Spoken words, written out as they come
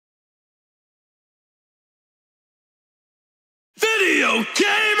Video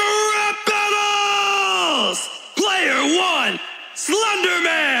game rap battles! Player 1,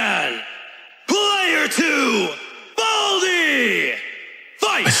 Slender. Player 2, Baldi!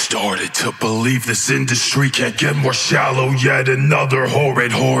 Fight! I started to believe this industry can't get more shallow. Yet another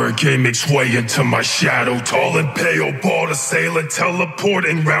horrid horror game makes way into my shadow. Tall and pale, bald assailant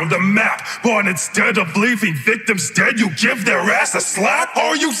teleporting round a map. But instead of leaving victims dead, you give their ass a slap?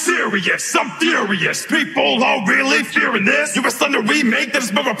 Are you serious? I'm furious. People are really fearing this. You're a Slender remake that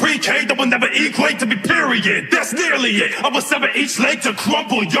is more a pre-K that will never equate to me, period. That's nearly it. I will sever each leg to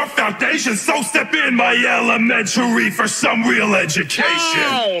crumble your foundation. So step in my elementary for some real education.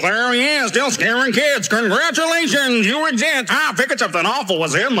 Oh, there he is, still scaring kids. Congratulations, you exist. I figured something awful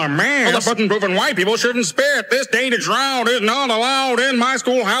was in the mess. Well, the button-proofing white people shouldn't spit. This dated shroud is not allowed in my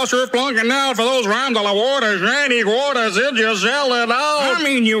schoolhouse. You're flunking out for those rhymes a la water, shiny quarters, did you sell it out? I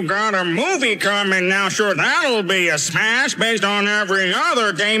mean, you got a movie coming now. Sure, that'll be a smash based on every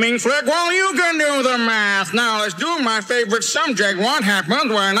other gaming flick. Well, you can do the math. Now, let's do my favorite subject. What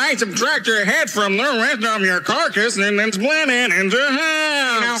happens when I subtract your head from the rest of your carcass and then split it into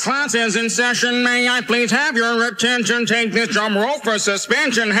half? Now, class is in session. May I please have your attention? Take this drum roll for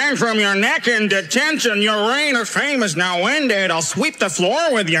suspension. Hang from your neck in detention. Your reign of fame is now ended. I'll sweep the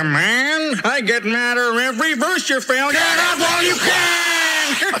floor with you, man. I get madder every verse you fail. Get up while you can!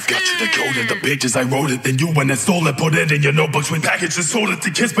 I've got you decoded, the pages I wrote it. Then you went and stole it, put it in your notebooks. Repackaged and sold it to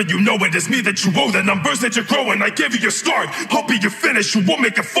kids, but you know it is me that you owe. The numbers that you're growing, I give you your start. Hope you finish, you won't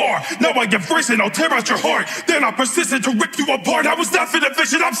make it far. Now I get voice and I'll tear out your heart. Then I'll persist to rip you apart. I was not for the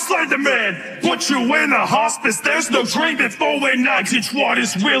vision, I'm Slender Man. Put you in a hospice, there's no treatment for when I teach what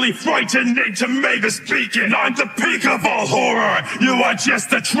is really frightening to Mavis speaking. I'm the peak of all horror. You are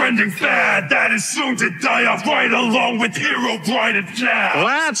just a trending fad that is soon to die off right along with Hero Bride and Now.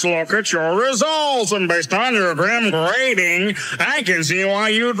 Let's look at your results, and based on your grim grading, I can see why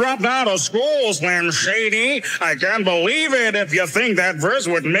you dropped out of school, Slim Shady. I can't believe it. If you think that verse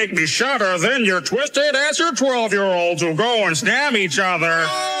would make me shudder, then you're twisted as your 12-year-olds who go and stab each other.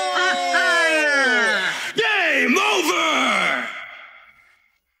 Game over!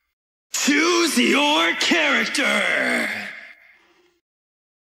 Choose your character.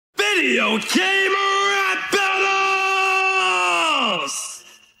 Video game